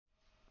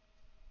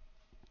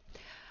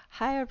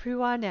Hi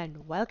everyone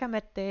and welcome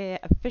at the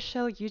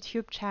official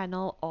YouTube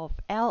channel of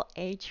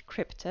LH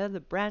Crypto, the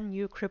brand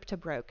new crypto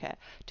broker.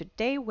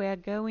 Today we're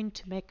going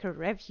to make a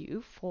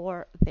review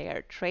for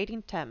their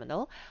trading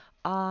terminal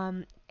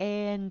and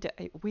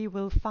we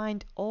will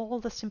find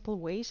all the simple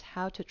ways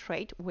how to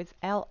trade with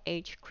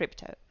LH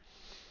Crypto.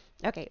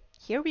 Okay,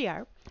 here we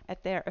are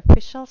at their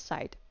official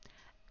site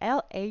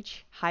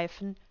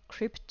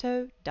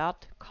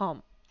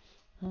lh-crypto.com.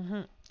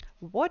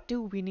 What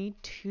do we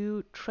need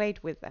to trade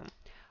with them?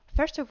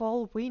 First of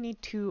all, we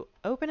need to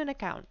open an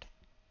account.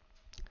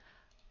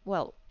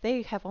 Well,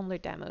 they have only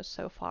demos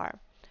so far.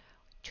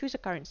 Choose a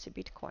currency,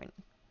 Bitcoin.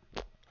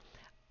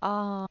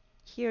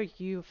 Here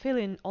you fill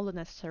in all the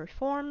necessary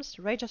forms,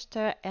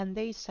 register, and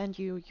they send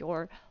you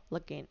your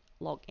login.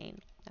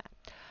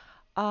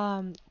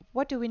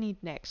 What do we need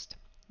next?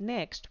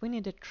 Next, we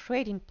need a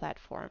trading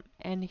platform.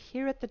 And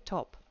here at the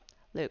top,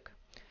 look,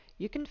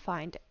 you can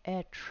find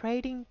a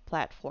trading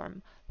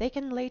platform. They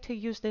can later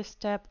use this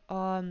tab,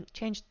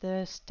 change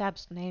the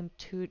tab's name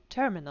to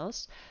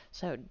terminals,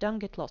 so don't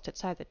get lost.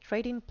 It's either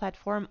trading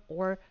platform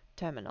or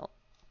terminal.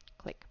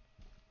 Click.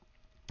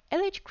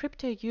 LH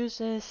Crypto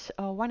uses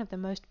one of the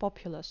most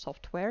popular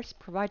softwares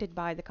provided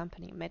by the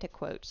company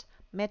MetaQuotes,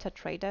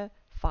 MetaTrader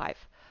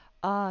 5,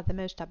 the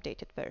most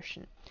updated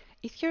version.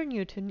 If you're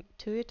new to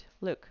it,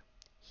 look,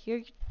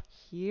 here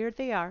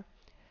they are,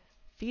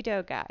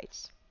 video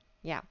guides.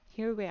 Yeah,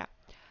 here we are.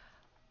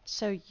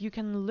 So you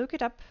can look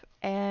it up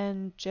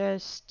and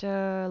just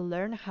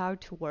learn how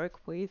to work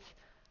with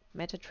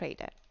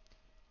MetaTrader.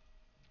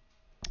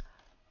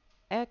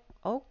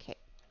 Okay,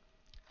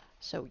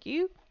 so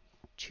you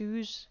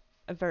choose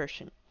a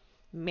version.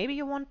 Maybe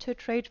you want to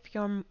trade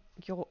from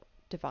your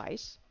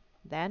device,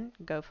 then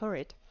go for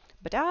it.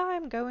 But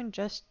I'm going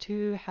just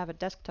to have a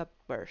desktop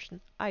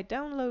version. I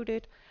download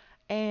it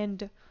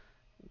and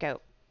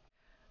go.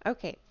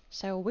 Okay,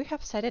 so we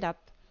have set it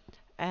up.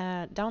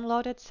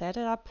 Downloaded, set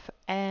it up,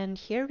 and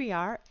here we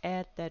are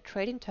at the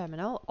trading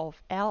terminal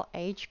of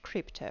LH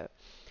Crypto.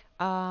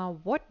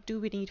 What do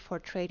we need for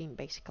trading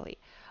basically?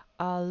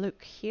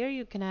 Look, here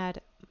you can add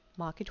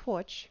Market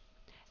Watch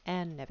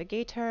and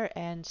Navigator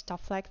and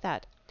stuff like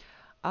that.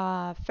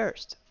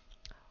 First,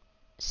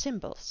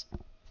 symbols.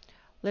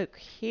 Look,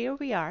 here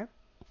we are,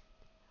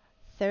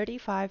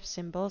 35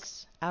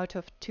 symbols out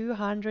of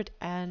 200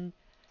 and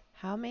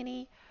how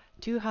many?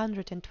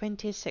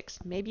 226.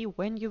 Maybe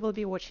when you will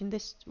be watching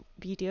this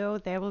video,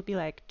 there will be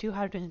like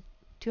 200,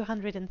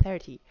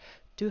 230,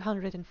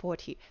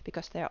 240,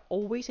 because they are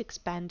always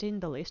expanding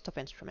the list of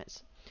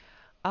instruments.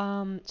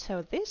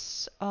 So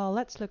this,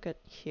 let's look at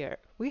here.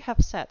 We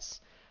have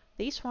sets.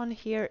 This one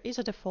here is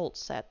a default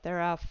set. There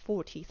are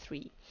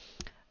 43.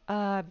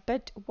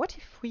 But what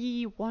if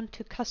we want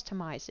to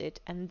customize it,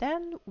 and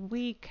then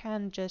we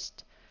can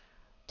just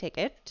take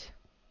it,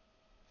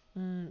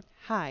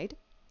 hide,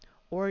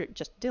 or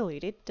just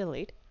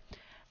delete,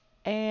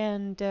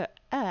 and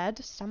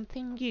add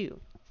something new.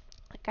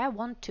 Like I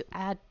want to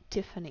add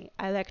Tiffany.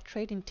 I like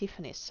trading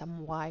Tiffany,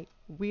 some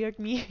weird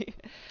me.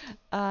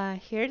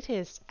 Here it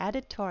is,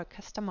 added to our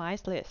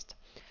customized list.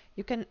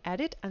 You can add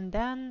it and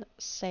then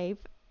save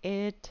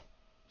it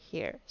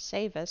here.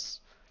 Save as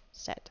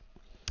set.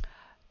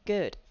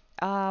 Good.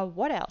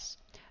 What else?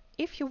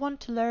 If you want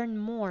to learn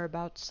more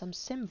about some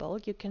symbol,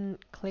 you can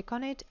click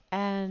on it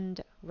and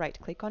right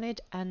click on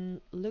it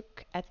and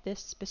look at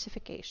this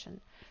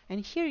specification. And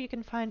here you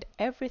can find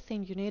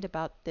everything you need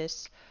about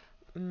this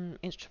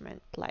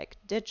instrument, like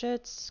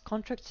digits,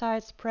 contract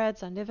size,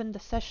 spreads, and even the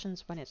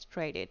sessions when it's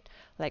traded.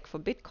 Like for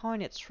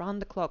Bitcoin, it's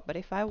round the clock, but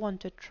if I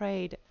want to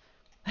trade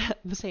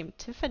the same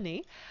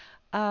Tiffany,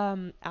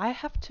 I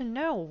have to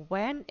know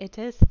when it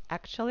is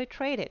actually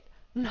traded,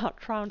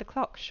 not round the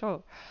clock,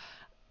 sure.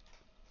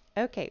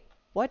 Okay,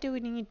 what do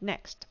we need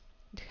next?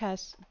 It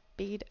has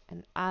bid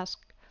and ask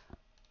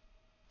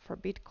for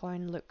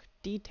Bitcoin, look,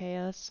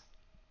 details.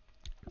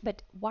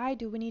 But why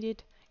do we need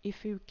it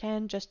if you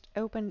can just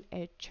open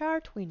a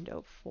chart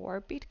window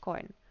for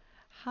Bitcoin?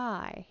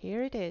 Hi,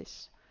 here it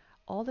is.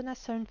 All the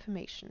necessary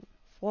information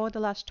for the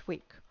last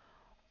week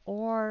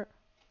or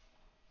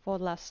for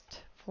the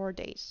last 4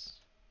 days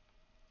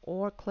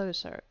or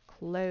closer.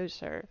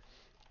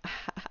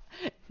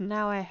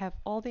 Now I have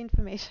all the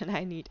information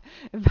I need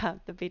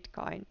about the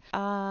Bitcoin.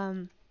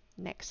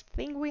 Next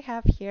thing we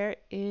have here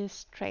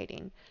is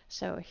trading.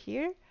 So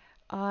here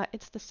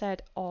it's the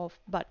set of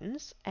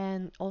buttons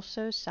and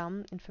also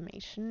some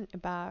information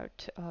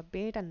about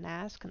bid and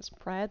ask and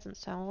spreads and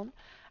so on.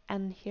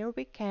 And here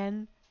we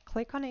can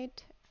click on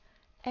it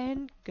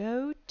and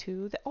go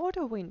to the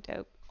order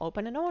window,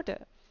 open an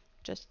order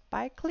just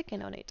by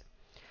clicking on it.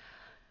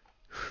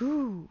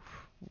 Whew,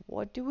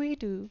 what do we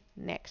do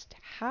next?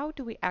 How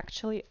do we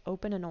actually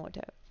open an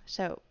order?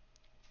 So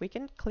we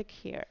can click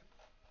here.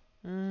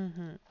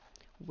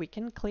 We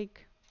can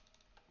click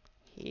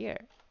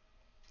here,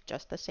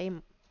 just the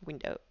same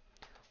window.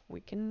 We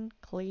can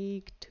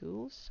click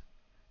Tools,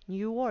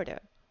 New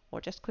Order,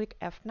 or just click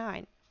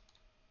F9,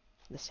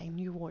 the same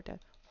new order.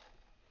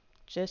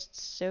 Just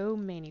so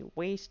many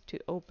ways to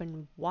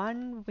open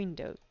one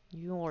window.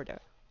 New order.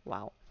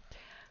 Wow.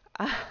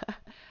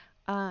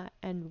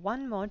 And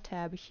one more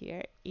tab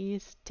here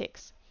is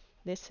ticks.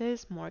 This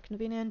is more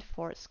convenient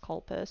for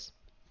scalpers.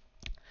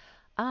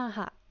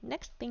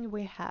 Next thing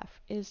we have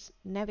is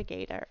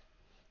navigator.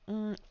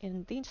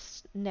 In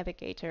this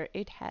navigator,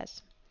 it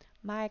has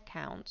my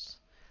accounts,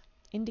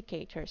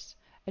 indicators,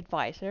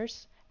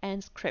 advisors,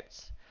 and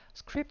scripts.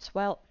 Scripts,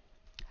 well,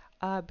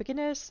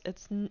 beginners,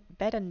 it's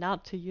better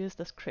not to use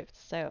the scripts.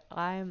 So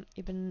I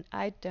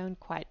don't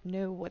quite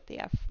know what they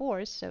are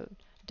for. So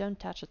don't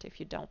touch it if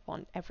you don't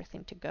want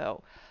everything to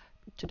go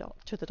to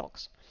the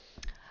docs.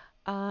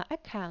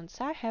 Accounts.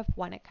 I have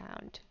one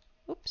account.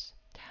 Oops.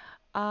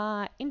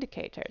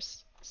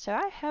 Indicators. So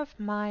I have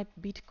my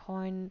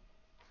Bitcoin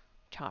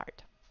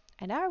chart,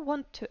 and I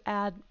want to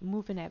add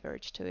moving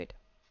average to it.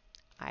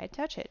 I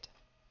attach it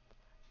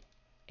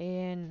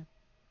in,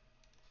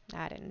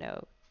 I don't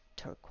know,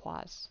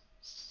 turquoise.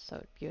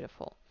 So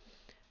beautiful.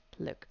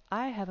 Look,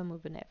 I have a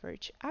moving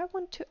average. I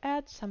want to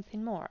add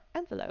something more.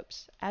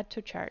 Envelopes. Add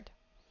to chart.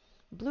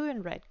 Blue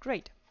and red.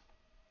 Great.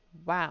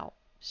 Wow,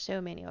 so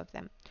many of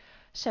them.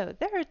 So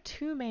there are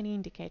too many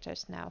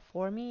indicators now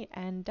for me,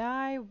 and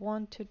I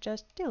want to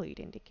just delete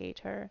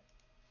indicator.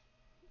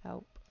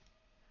 Oh,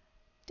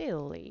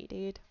 delete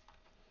it.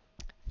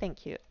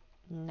 Thank you.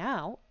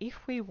 Now,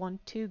 if we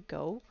want to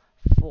go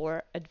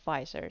for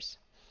advisors,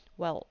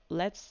 well,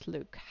 let's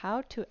look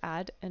how to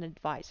add an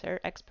advisor,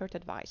 expert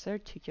advisor,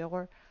 to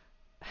your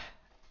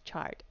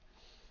chart.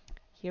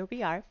 Here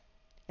we are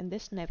in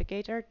this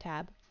navigator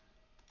tab.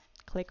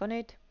 Click on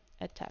it,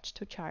 attach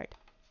to chart.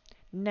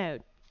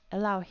 Note,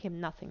 allow him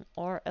nothing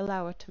or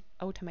allow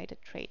automated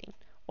trading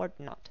or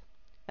not.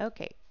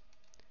 Okay.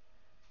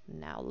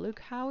 Now look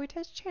how it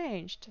has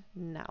changed.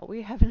 Now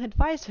we have an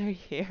advisor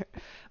here.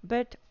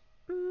 But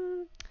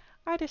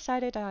I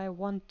decided I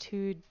want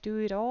to do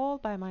it all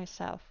by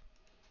myself.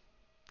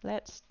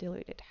 Let's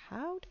delete it.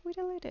 How do we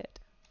delete it?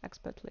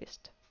 Expert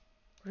list.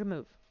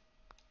 Remove.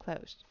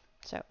 Close.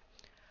 So,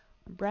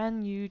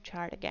 brand new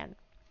chart again.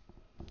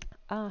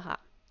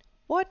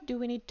 What do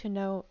we need to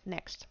know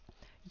next?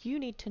 You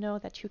need to know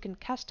that you can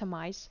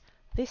customize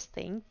this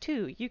thing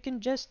too. You can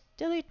just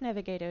delete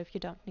navigator if you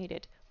don't need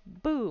it.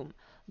 Boom!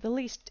 The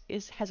list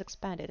has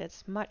expanded.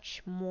 It's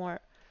much more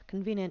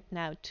convenient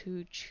now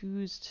to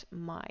choose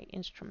my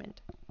instrument.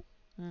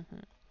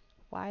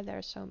 Why there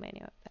are so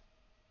many of them?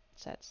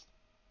 That's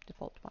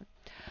default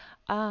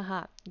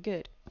one.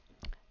 Good.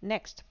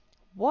 Next,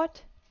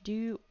 what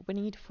do we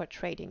need for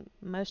trading?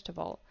 Most of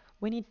all,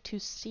 we need to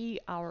see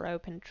our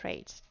open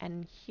trades,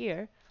 and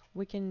here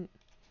we can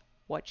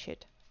watch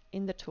it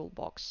in the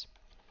toolbox.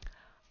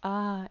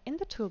 In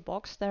the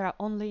toolbox, there are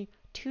only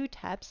two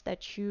tabs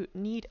that you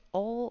need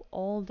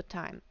all the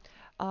time.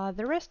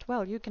 The rest,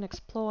 well, you can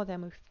explore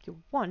them if you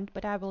want,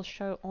 but I will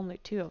show only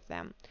two of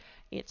them.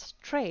 It's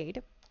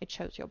trade, it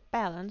shows your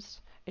balance,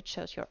 it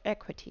shows your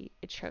equity,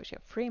 it shows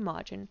your free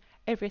margin,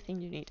 everything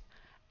you need,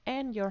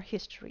 and your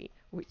history,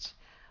 which,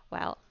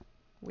 well,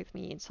 with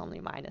me it's only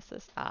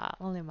minuses.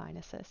 Only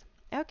minuses.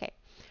 Okay,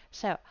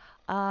 so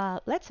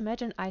let's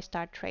imagine I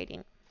start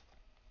trading.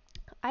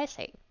 I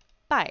say,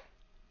 buy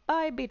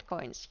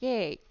Bitcoins,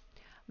 yay.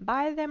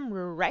 Buy them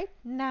right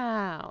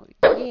now,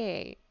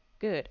 yay,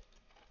 good.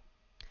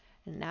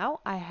 And now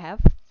I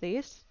have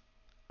this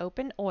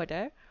open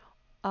order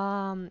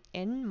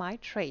in my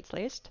trade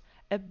list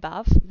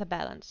above the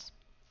balance.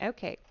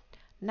 Okay,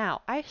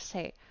 now I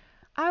say,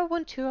 I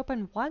want to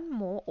open one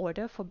more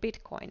order for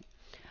Bitcoin.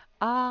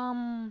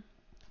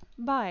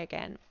 Buy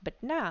again, but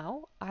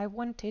now I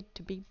want it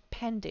to be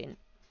pending.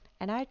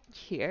 And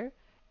here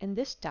in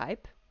this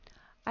type,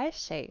 I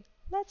say,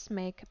 let's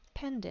make a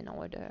pending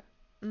order.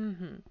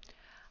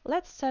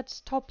 Let's set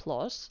stop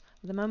loss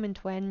the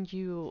moment when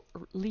you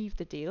leave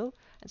the deal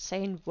and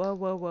saying, whoa,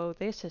 whoa, whoa,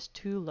 this is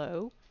too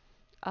low,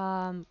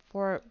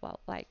 for, well,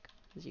 like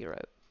 0.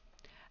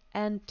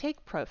 And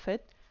take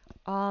profit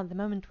the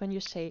moment when you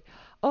say,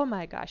 oh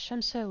my gosh,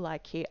 I'm so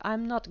lucky,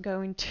 I'm not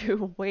going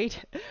to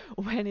wait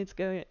when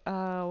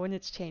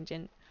it's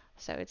changing.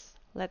 So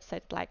let's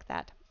set it like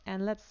that,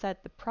 and let's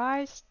set the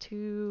price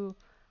to,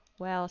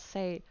 well,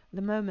 say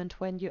the moment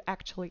when you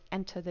actually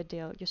enter the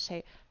deal. You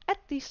say,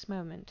 at this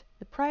moment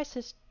the price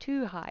is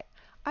too high,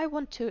 I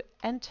want to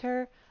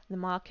enter the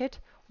market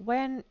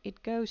when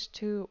it goes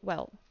to,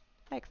 well,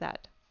 like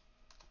that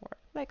or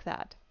like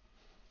that.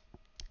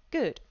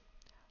 Good.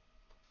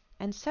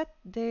 And set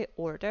the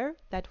order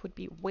that would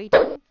be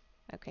waiting,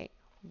 okay,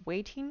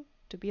 waiting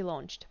to be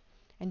launched.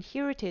 And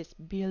here it is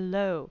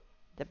below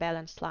the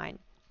balance line.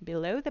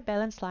 Below the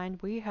balance line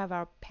we have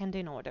our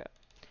pending order.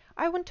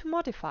 I want to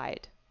modify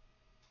it,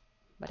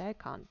 but I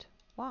can't.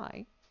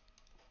 Why?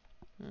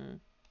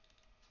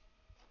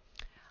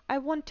 I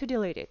want to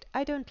delete it.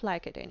 I don't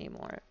like it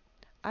anymore.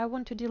 I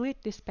want to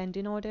delete this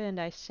pending order, and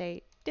I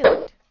say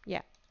delete.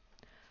 Yeah.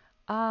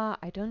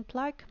 I don't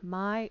like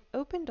my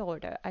opened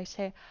order. I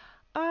say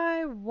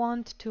I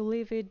want to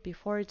leave it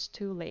before it's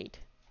too late.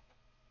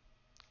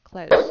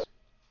 Close.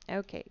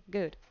 Okay,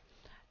 good.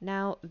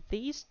 Now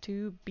these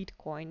two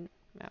Bitcoin,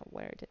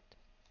 where did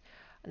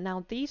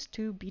Now these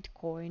two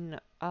Bitcoin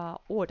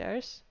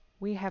orders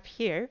we have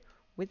here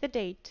with the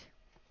date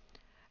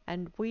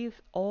and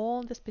with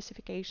all the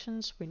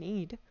specifications we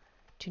need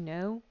to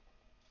know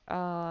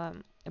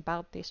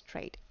about this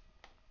trade.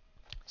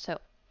 So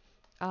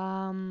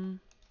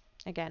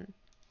again,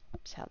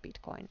 sell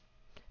Bitcoin.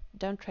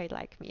 Don't trade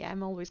like me.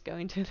 I'm always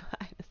going to the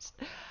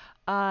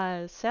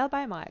minus. Sell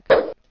by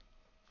market.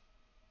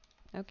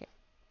 Okay.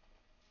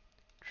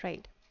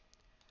 Trade.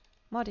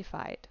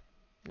 Modified.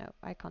 No,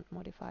 I can't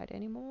modify it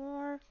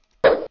anymore.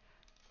 A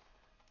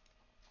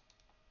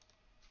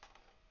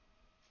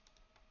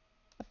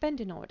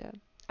pending order.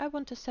 I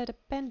want to set a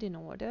pending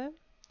order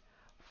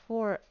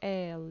for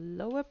a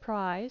lower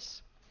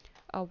price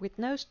with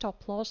no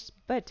stop loss,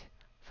 but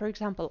for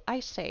example, I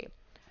say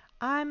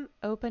I'm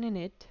opening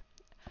it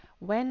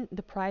when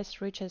the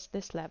price reaches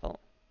this level.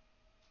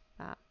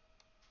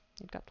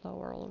 It got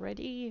lower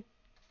already.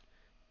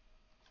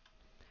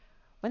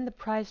 When the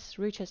price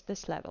reaches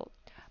this level,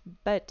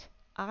 but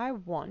I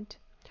want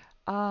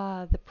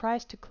the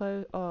price to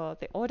close,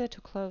 the order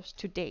to close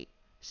today.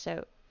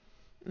 So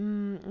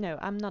no,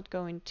 I'm not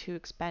going to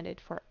expand it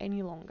for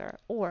any longer.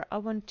 Or I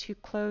want to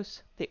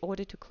close the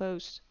order to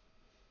close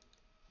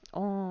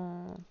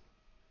on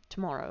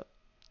tomorrow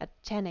at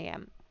 10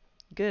 a.m.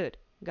 Good,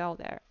 go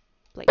there,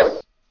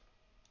 place.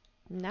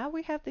 Now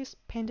we have this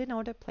pending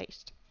order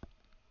placed.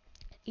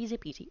 Easy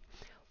peasy.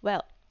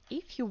 Well,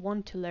 if you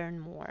want to learn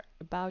more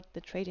about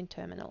the trading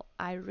terminal,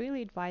 I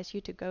really advise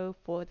you to go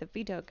for the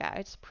video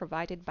guides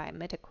provided by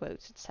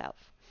MetaQuotes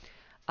itself.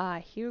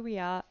 Here we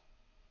are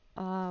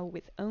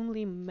with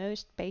only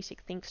most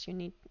basic things you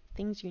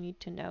need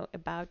to know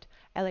about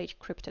LH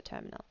Crypto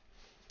Terminal.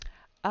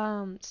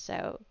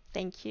 So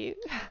thank you.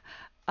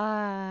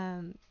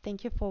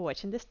 Thank you for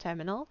watching this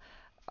terminal.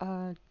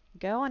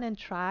 Go on and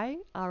try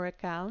our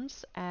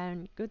accounts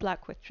and good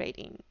luck with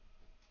trading.